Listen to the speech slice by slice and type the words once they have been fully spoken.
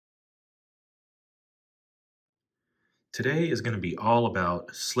Today is going to be all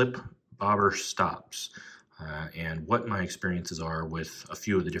about slip bobber stops and what my experiences are with a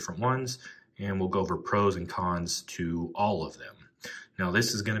few of the different ones, and we'll go over pros and cons to all of them. Now,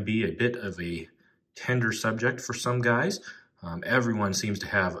 this is going to be a bit of a tender subject for some guys. Everyone seems to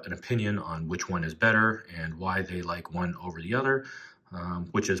have an opinion on which one is better and why they like one over the other,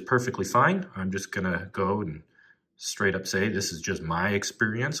 which is perfectly fine. I'm just going to go and straight up say this is just my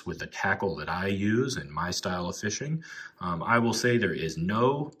experience with the tackle that I use and my style of fishing. I will say there is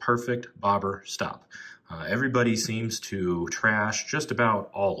no perfect bobber stop. Everybody seems to trash just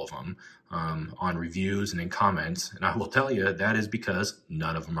about all of them on reviews and in comments, and I will tell you that is because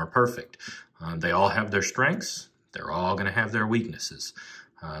none of them are perfect. They all have their strengths. They're all going to have their weaknesses.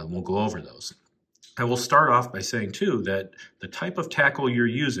 We'll go over those. I will start off by saying, too, that the type of tackle you're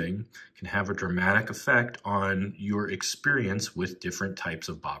using can have a dramatic effect on your experience with different types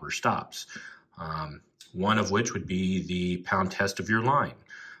of bobber stops. One of which would be the pound test of your line.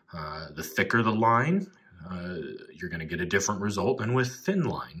 The thicker the line, you're going to get a different result than with thin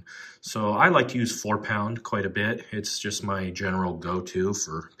line. So I like to use 4-pound quite a bit. It's just my general go-to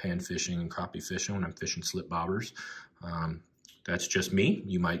for pan fishing and crappie fishing when I'm fishing slip bobbers. That's just me.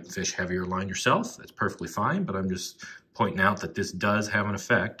 You might fish heavier line yourself. That's perfectly fine, but I'm just pointing out that this does have an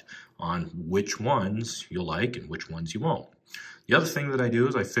effect on which ones you'll like and which ones you won't. The other thing that I do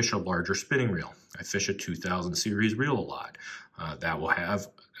is I fish a larger spinning reel. I fish a 2000 series reel a lot. That will have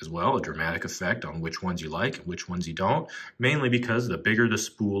as well a dramatic effect on which ones you like and which ones you don't, mainly because the bigger the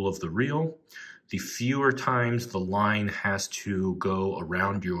spool of the reel, the fewer times the line has to go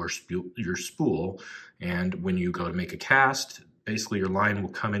around your spool, and when you go to make a cast, basically your line will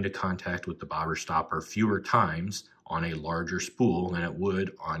come into contact with the bobber stopper fewer times on a larger spool than it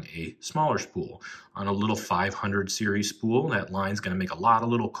would on a smaller spool. On a little 500 series spool, that line's going to make a lot of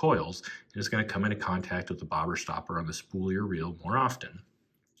little coils, and it's going to come into contact with the bobber stopper on the spool of your reel more often.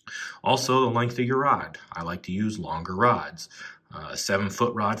 Also, the length of your rod. I like to use longer rods. A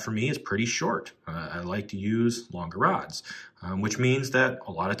 7-foot rod for me is pretty short. I like to use longer rods, which means that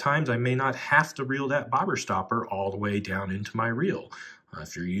a lot of times I may not have to reel that bobber stopper all the way down into my reel.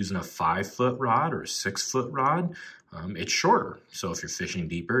 If you're using a 5-foot rod or a 6-foot rod, it's shorter. So if you're fishing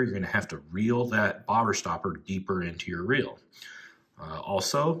deeper, you're going to have to reel that bobber stopper deeper into your reel.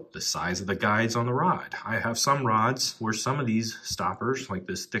 Also, the size of the guides on the rod. I have some rods where some of these stoppers, like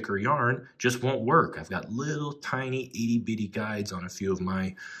this thicker yarn, just won't work. I've got little tiny itty bitty guides on a few of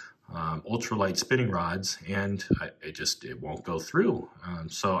my ultralight spinning rods, and it won't go through.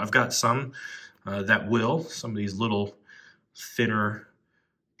 So I've got some that will. Some of these little thinner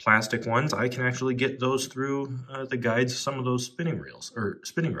plastic ones, I can actually get those through the guides of some of those spinning reels or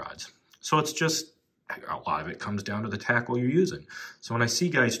spinning rods. So it's just a lot of it comes down to the tackle you're using. So when I see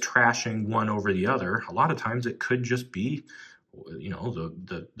guys trashing one over the other, a lot of times it could just be, you know,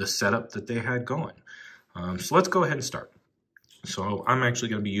 the setup that they had going. So let's go ahead and start. So I'm actually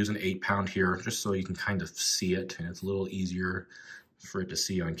going to be using 8-pound here, just so you can kind of see it, and it's a little easier for it to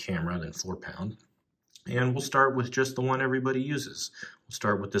see on camera than 4-pound. And we'll start with just the one everybody uses. We'll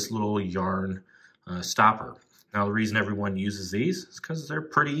start with this little yarn stopper. Now, the reason everyone uses these is because they're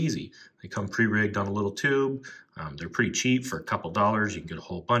pretty easy. They come pre-rigged on a little tube. They're pretty cheap. For a couple dollars, you can get a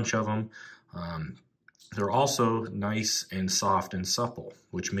whole bunch of them. They're also nice and soft and supple,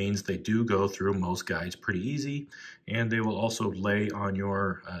 which means they do go through most guides pretty easy, and they will also lay on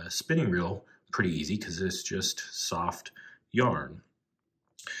your spinning reel pretty easy because it's just soft yarn.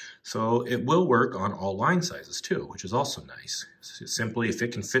 So it will work on all line sizes too, which is also nice. Simply, if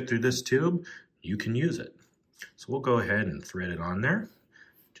it can fit through this tube, you can use it. So we'll go ahead and thread it on there.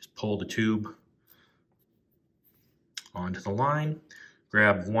 Just pull the tube onto the line,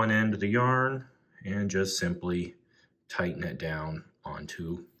 grab one end of the yarn, and just simply tighten it down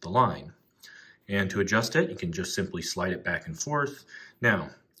onto the line. And to adjust it, you can just simply slide it back and forth. Now,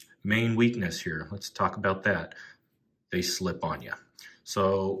 main weakness here, let's talk about that. They slip on you.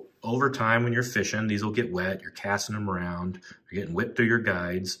 So over time when you're fishing, these will get wet, you're casting them around, you're getting whipped through your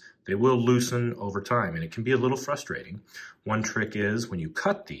guides. They will loosen over time, and it can be a little frustrating. One trick is when you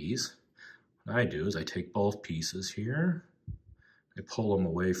cut these, what I do is I take both pieces here, I pull them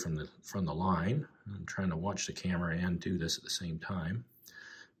away from the line. I'm trying to watch the camera and do this at the same time.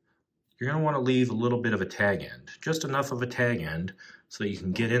 You're going to want to leave a little bit of a tag end, just enough of a tag end so that you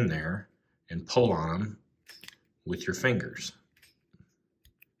can get in there and pull on them with your fingers.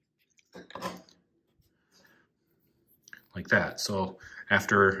 Like that. So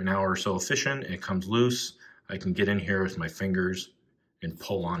after an hour or so of fishing, it comes loose. I can get in here with my fingers and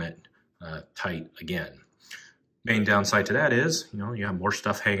pull on it tight again. Main downside to that is, you have more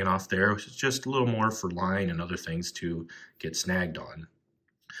stuff hanging off there, which is just a little more for line and other things to get snagged on.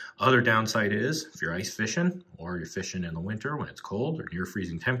 Other downside is, if you're ice fishing or you're fishing in the winter when it's cold or near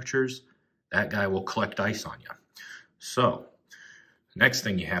freezing temperatures, that guy will collect ice on you. So, the next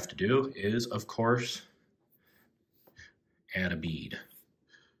thing you have to do is, of course, add a bead.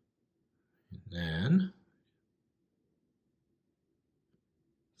 And then,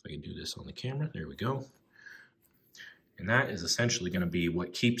 if I can do this on the camera, there we go. And that is essentially going to be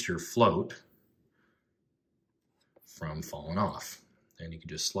what keeps your float from falling off. And you can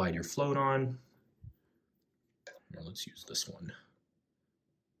just slide your float on. Now let's use this one.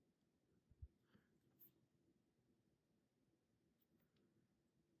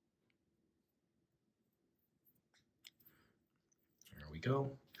 There we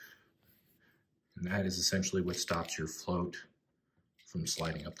go. And that is essentially what stops your float from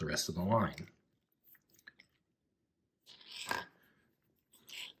sliding up the rest of the line.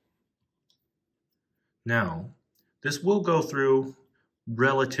 Now, this will go through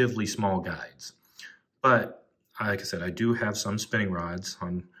relatively small guides, but like I said, I do have some spinning rods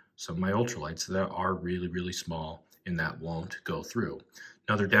on some of my ultralights that are really, really small and that won't go through.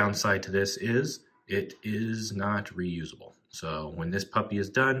 Another downside to this is it is not reusable. So when this puppy is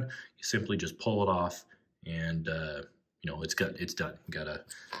done, you simply just pull it off and it's done.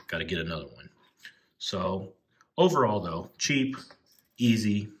 Gotta get another one. So overall though, cheap,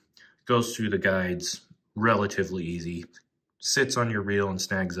 easy, goes through the guides relatively easy, sits on your reel and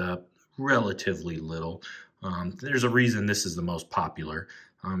snags up relatively little. There's a reason this is the most popular,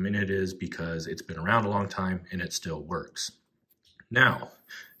 and it is because it's been around a long time and it still works. Now,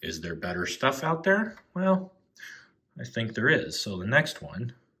 is there better stuff out there? Well, I think there is. So the next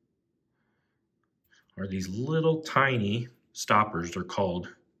one are these little tiny stoppers. They're called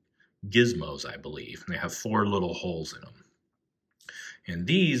gizmos, I believe. And they have 4 little holes in them. And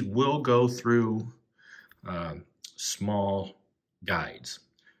these will go through small guides.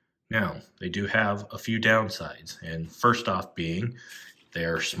 Now, they do have a few downsides, and first off being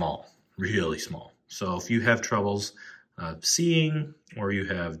they're small, really small. So if you have troubles seeing or you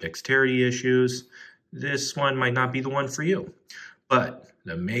have dexterity issues, this one might not be the one for you. But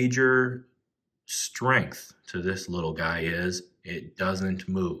the major strength to this little guy is it doesn't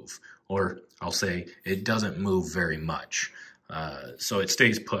move, or I'll say it doesn't move very much. So it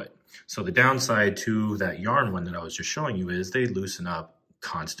stays put. So the downside to that yarn one that I was just showing you is they loosen up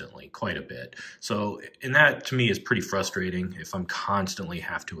constantly, quite a bit. So, and that to me is pretty frustrating if I'm constantly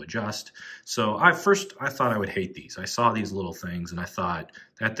have to adjust. So I thought I would hate these. I saw these little things and I thought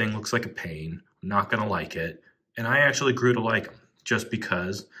that thing looks like a pain. I'm not gonna like it. And I actually grew to like them just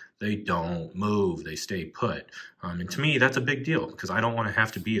because they don't move, they stay put. And to me, that's a big deal because I don't want to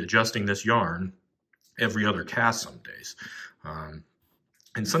have to be adjusting this yarn every other cast some days.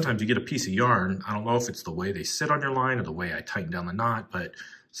 And sometimes you get a piece of yarn, I don't know if it's the way they sit on your line or the way I tighten down the knot, but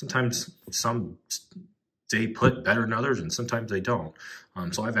sometimes some stay put better than others and sometimes they don't.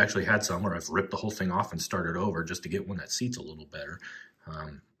 So I've actually had some where I've ripped the whole thing off and started over just to get one that seats a little better.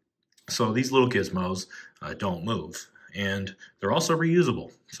 So these little gizmos don't move, and they're also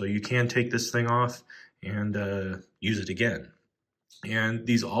reusable. So you can take this thing off and use it again. And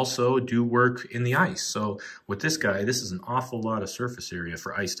these also do work in the ice. So with this guy, this is an awful lot of surface area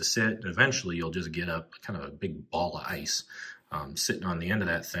for ice to sit. And eventually you'll just get up kind of a big ball of ice sitting on the end of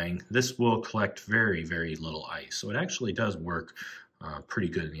that thing. This will collect very, very little ice. So it actually does work pretty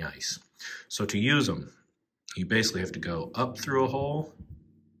good in the ice. So to use them, you basically have to go up through a hole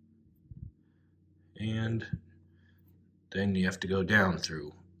and then you have to go down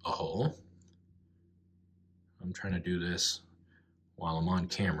through a hole. I'm trying to do this while I'm on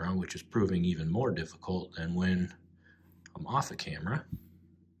camera, which is proving even more difficult than when I'm off the camera.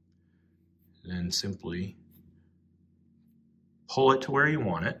 Then simply pull it to where you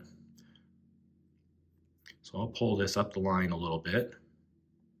want it. So I'll pull this up the line a little bit.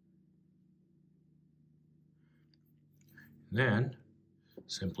 Then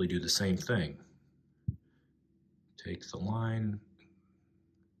simply do the same thing. Take the line,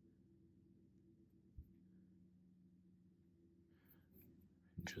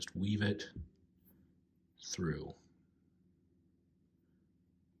 just weave it through.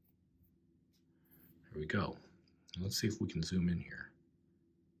 There we go. Let's see if we can zoom in here.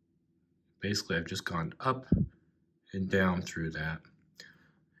 Basically, I've just gone up and down through that.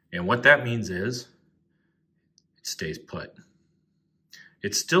 And what that means is it stays put.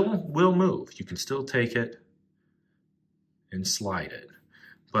 It still will move. You can still take it and slide it.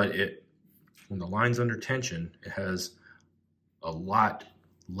 But when the line's under tension, it has a lot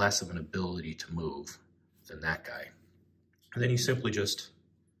less of an ability to move than that guy. And then you simply just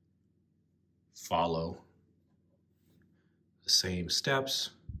follow the same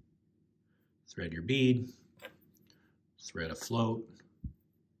steps, thread your bead, thread a float,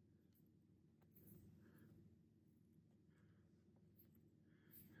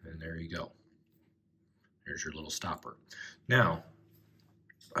 and there you go. There's your little stopper. Now,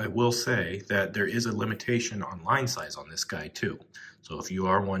 I will say that there is a limitation on line size on this guy too. So if you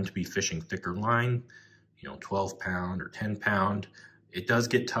are one to be fishing thicker line, 12 pound or 10 pound, it does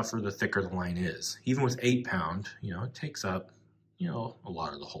get tougher the thicker the line is. Even with 8 pound, it takes up, a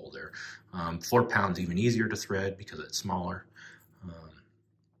lot of the hole there. 4 pounds even easier to thread because it's smaller.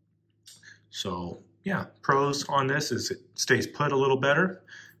 So yeah, pros on this is it stays put a little better.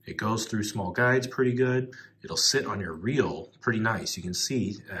 It goes through small guides pretty good. It'll sit on your reel pretty nice. You can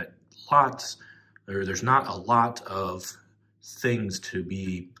see that there's not a lot of things to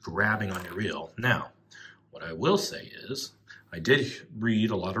be grabbing on your reel. Now, what I will say is, I did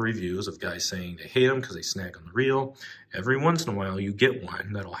read a lot of reviews of guys saying they hate them because they snag on the reel. Every once in a while you get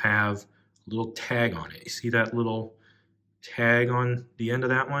one that'll have a little tag on it. You see that little tag on the end of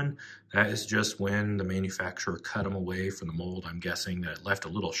that one? That is just when the manufacturer cut them away from the mold. I'm guessing that it left a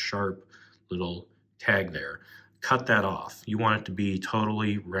little sharp little tag there. Cut that off. You want it to be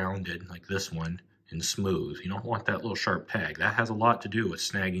totally rounded like this one and smooth. You don't want that little sharp tag. That has a lot to do with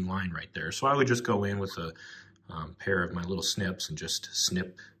snagging line right there. So I would just go in with a pair of my little snips and just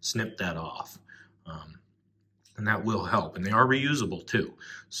snip that off. And that will help. And they are reusable too.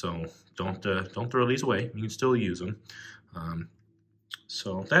 So don't throw these away. You can still use them.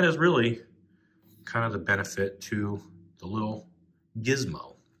 So that is really kind of the benefit to the little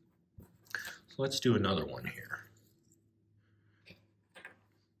gizmo. So let's do another one here.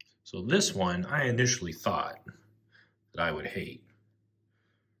 So this one I initially thought that I would hate.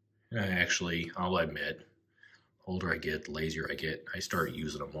 And I'll admit, older I get, the lazier I get, I start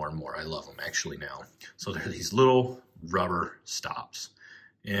using them more and more. I love them actually now. So they're these little rubber stops.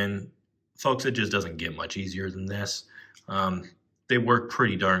 And folks, it just doesn't get much easier than this. They work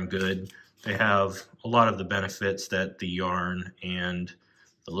pretty darn good. They have a lot of the benefits that the yarn and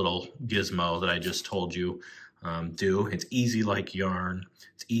the little gizmo that I just told you do. It's easy like yarn.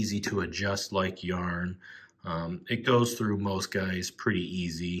 It's easy to adjust like yarn. It goes through most guys pretty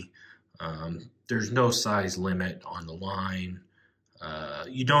easy. There's no size limit on the line.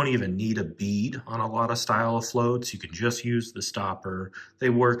 You don't even need a bead on a lot of style of floats. You can just use the stopper. They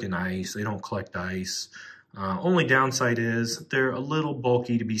work in ice. They don't collect ice. Only downside is they're a little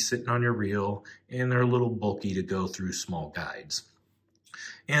bulky to be sitting on your reel, and they're a little bulky to go through small guides.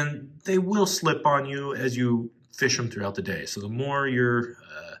 And they will slip on you as you fish them throughout the day. So the more you're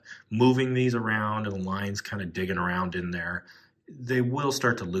moving these around and the line's kind of digging around in there, they will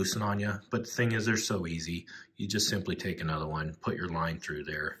start to loosen on you. But the thing is, they're so easy. You just simply take another one, put your line through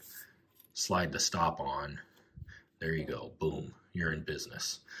there, slide the stop on. There you go. Boom. You're in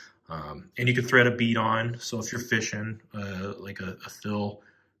business. And you can thread a bead on. So if you're fishing like a Phil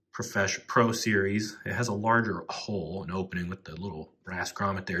Pro Series, it has a larger hole, an opening with the little brass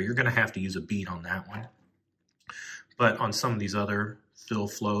grommet there. You're going to have to use a bead on that one. But on some of these other Phil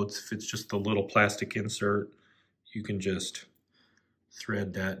floats, if it's just the little plastic insert, you can just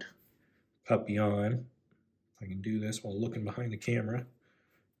thread that puppy on. If I can do this while looking behind the camera,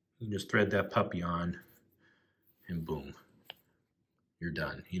 you can just thread that puppy on and boom, you're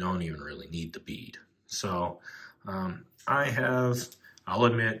done. You don't even really need the bead. So I'll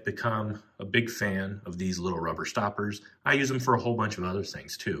admit, become a big fan of these little rubber stoppers. I use them for a whole bunch of other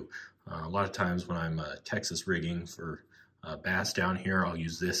things too. A lot of times when I'm Texas rigging for bass down here, I'll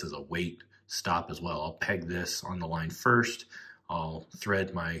use this as a weight stop as well. I'll peg this on the line first. I'll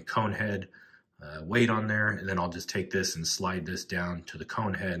thread my cone head weight on there, and then I'll just take this and slide this down to the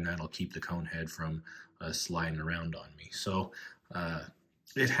cone head, and that'll keep the cone head from sliding around on me. So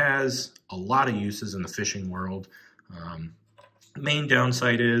it has a lot of uses in the fishing world. Main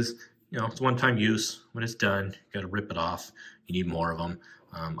downside is, it's one-time use. When it's done, you got to rip it off. You need more of them.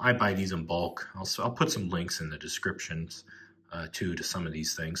 I buy these in bulk. I'll put some links in the descriptions to some of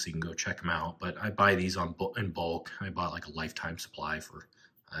these things so you can go check them out. But I buy these in bulk. I bought like a lifetime supply for,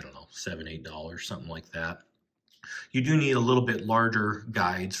 I don't know, $7, $8, something like that. You do need a little bit larger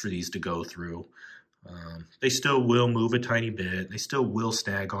guides for these to go through. They still will move a tiny bit. They still will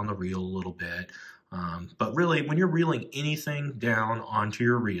snag on the reel a little bit. But really, when you're reeling anything down onto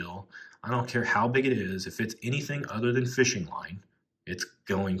your reel, I don't care how big it is, if it's anything other than fishing line, it's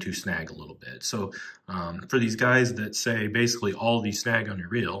going to snag a little bit. So for these guys that say basically all these snag on your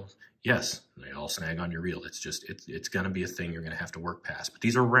reel, yes, they all snag on your reel. It's just, it's going to be a thing you're going to have to work past. But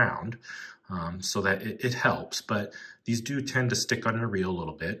these are round, so that it helps. But these do tend to stick on your reel a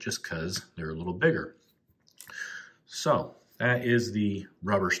little bit just because they're a little bigger. So that is the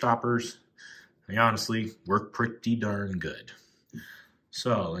rubber stoppers. They honestly work pretty darn good.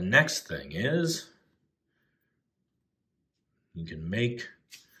 So the next thing is you can make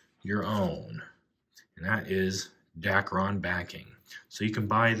your own, and that is Dacron backing. So you can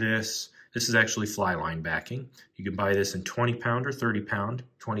buy this. This is actually fly line backing. You can buy this in 20 pound or 30 pound,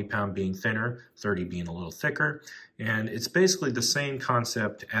 20 pound being thinner, 30 being a little thicker. And it's basically the same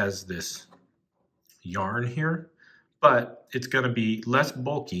concept as this yarn here, but it's going to be less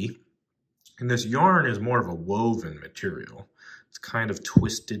bulky. And this yarn is more of a woven material. It's kind of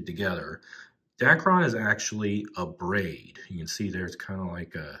twisted together. Dacron is actually a braid. You can see there it's kind of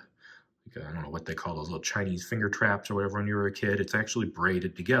like a, I don't know what they call those little Chinese finger traps or whatever when you were a kid. It's actually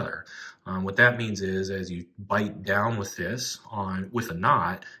braided together. What that means is as you bite down with this with a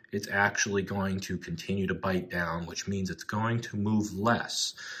knot, it's actually going to continue to bite down, which means it's going to move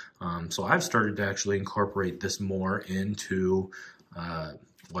less. So I've started to actually incorporate this more into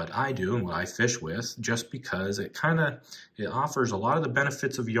what I do and what I fish with, just because it offers a lot of the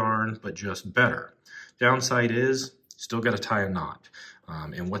benefits of yarn, but just better. Downside is still got to tie a knot.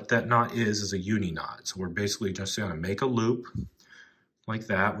 And what that knot is a uni knot. So we're basically just going to make a loop like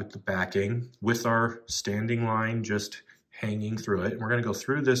that with the backing, with our standing line just hanging through it. And we're going to go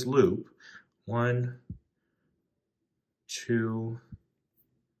through this loop 1, 2,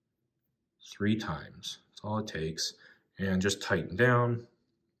 3 times. That's all it takes. And just tighten down.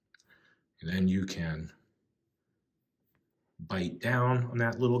 And then you can bite down on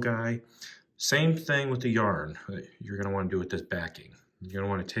that little guy. Same thing with the yarn you're going to want to do with this backing. You're going to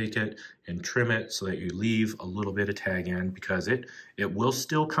want to take it and trim it so that you leave a little bit of tag end, because it will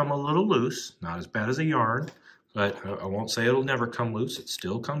still come a little loose, not as bad as a yarn, but I won't say it'll never come loose. It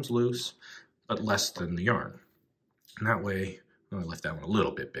still comes loose, but less than the yarn. And that way, well, I left that one a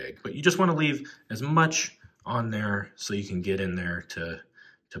little bit big, but you just want to leave as much on there so you can get in there to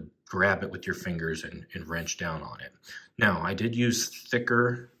grab it with your fingers and wrench down on it. Now, I did use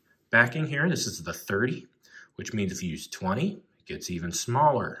thicker backing here. This is the 30, which means if you use 20, it gets even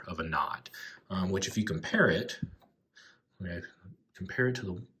smaller of a knot, which if you compare it,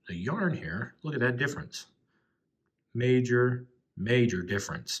 to the yarn here, look at that difference. Major, major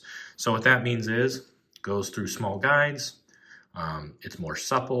difference. So what that means is, it goes through small guides, it's more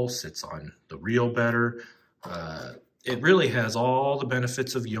supple, sits on the reel better. It really has all the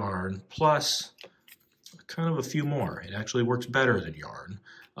benefits of yarn, plus kind of a few more. It actually works better than yarn.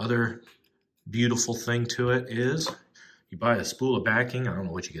 Other beautiful thing to it is you buy a spool of backing, I don't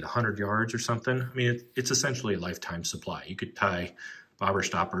know what you get, 100 yards or something. I mean, it's essentially a lifetime supply. You could tie bobber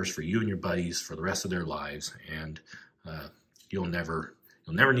stoppers for you and your buddies for the rest of their lives, and you'll never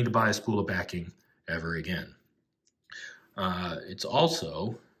need to buy a spool of backing ever again. It's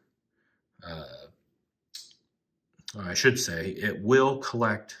also, I should say, it will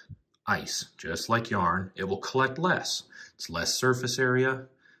collect ice, just like yarn. It will collect less. It's less surface area,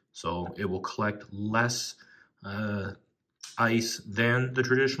 so it will collect less ice than the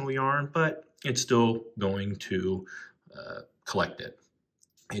traditional yarn, but it's still going to collect it.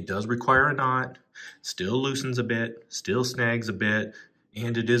 It does require a knot, still loosens a bit, still snags a bit,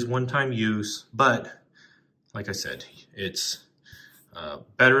 and it is one-time use, but like I said, it's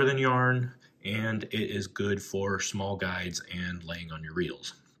better than yarn, and it is good for small guides and laying on your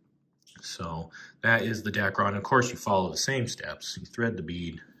reels. So that is the Dacron. Of course, you follow the same steps. You thread the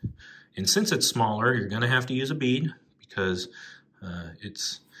bead, and since it's smaller, you're going to have to use a bead because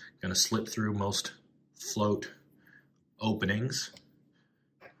it's going to slip through most float openings.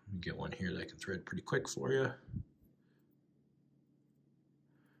 Let me get one here that I can thread pretty quick for you. There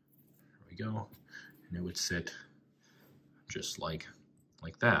we go. And it would sit just like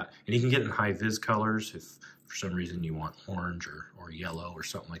that. And you can get in high vis colors if for some reason you want orange or yellow or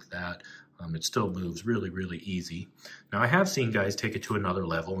something like that. It still moves really, really easy. Now I have seen guys take it to another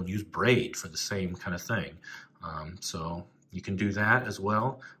level and use braid for the same kind of thing. So you can do that as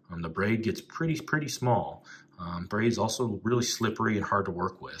well. The braid gets pretty small. Braid's also really slippery and hard to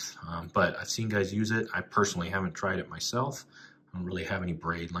work with. But I've seen guys use it. I personally haven't tried it myself. I don't really have any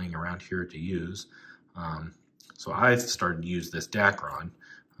braid laying around here to use. So I've started to use this Dacron.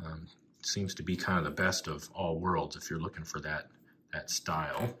 It seems to be kind of the best of all worlds if you're looking for that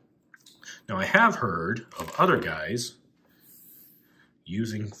style. Now I have heard of other guys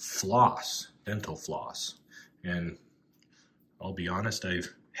using floss, dental floss, and I'll be honest, I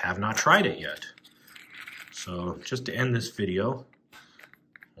have not tried it yet. So just to end this video,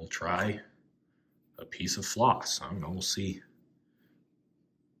 we'll try a piece of floss. I don't know, we'll see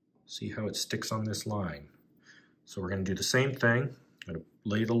how it sticks on this line. So we're going to do the same thing. I'm going to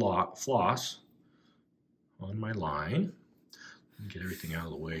lay the floss on my line. Get everything out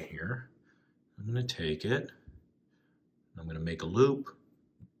of the way here. I'm going to take it. I'm going to make a loop.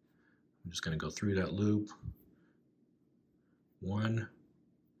 I'm just going to go through that loop. 1,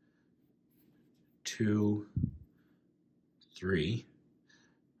 2, 3.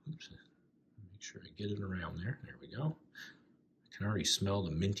 Oops. Make sure I get it around there. There we go. I can already smell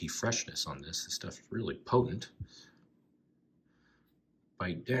the minty freshness on this. This stuff is really potent.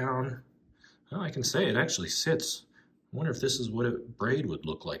 Bite down. Well, I can say it actually sits. I wonder if this is what a braid would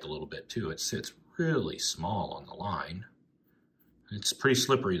look like a little bit too. It sits really small on the line. It's pretty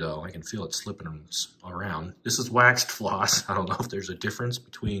slippery though. I can feel it slipping around. This is waxed floss. I don't know if there's a difference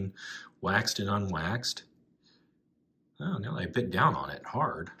between waxed and unwaxed. Oh, now that I bit down on it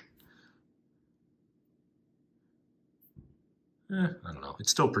hard. I don't know.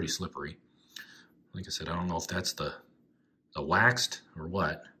 It's still pretty slippery. Like I said, I don't know if that's the waxed or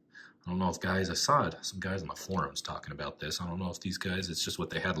what. I don't know if guys, I saw it, some guys on the forums talking about this. I don't know if these guys, it's just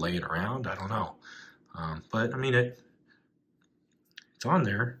what they had laying around. I don't know. But I mean, it's on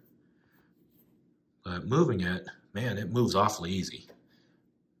there. But moving it, man, it moves awfully easy.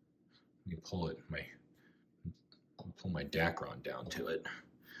 Let me pull my Dacron down to it.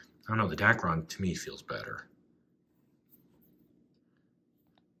 I don't know, the Dacron to me feels better.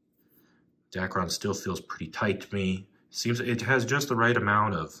 Dacron still feels pretty tight to me. Seems it has just the right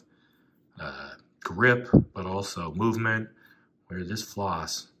amount of grip, but also movement, where this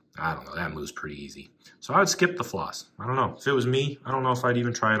floss, I don't know, that moves pretty easy. So I would skip the floss. I don't know. If it was me, I don't know if I'd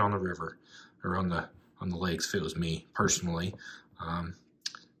even try it on the river or on the lakes if it was me, personally. Like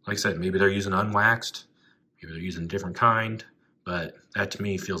I said, maybe they're using unwaxed, maybe they're using a different kind, but that to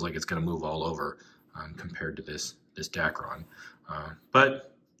me feels like it's going to move all over compared to this Dacron.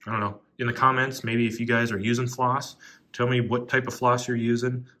 But I don't know. In the comments, maybe if you guys are using floss, tell me what type of floss you're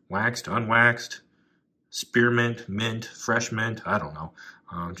using. Waxed, unwaxed, spearmint, mint, fresh mint. I don't know.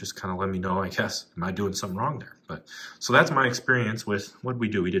 Just kind of let me know, I guess. Am I doing something wrong there? But so that's my experience with what we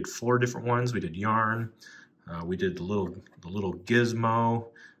do. We did 4 different ones. We did yarn. We did the little gizmo.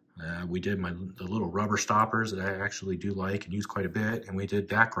 We did the little rubber stoppers that I actually do like and use quite a bit. And we did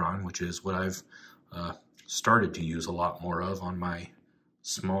Dacron, which is what I've started to use a lot more of on my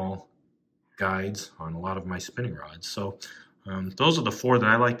small guides on a lot of my spinning rods. So those are the 4 that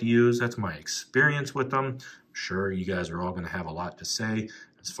I like to use. That's my experience with them. I'm sure you guys are all going to have a lot to say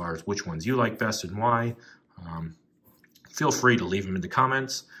as far as which ones you like best and why. Feel free to leave them in the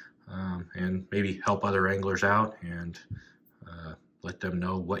comments and maybe help other anglers out and let them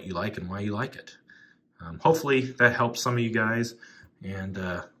know what you like and why you like it. Hopefully that helps some of you guys and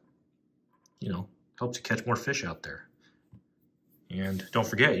helps you catch more fish out there. And don't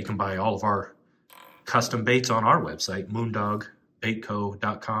forget, you can buy all of our custom baits on our website,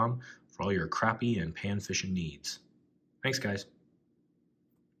 moondogbaitco.com, for all your crappie and pan fishing needs. Thanks, guys.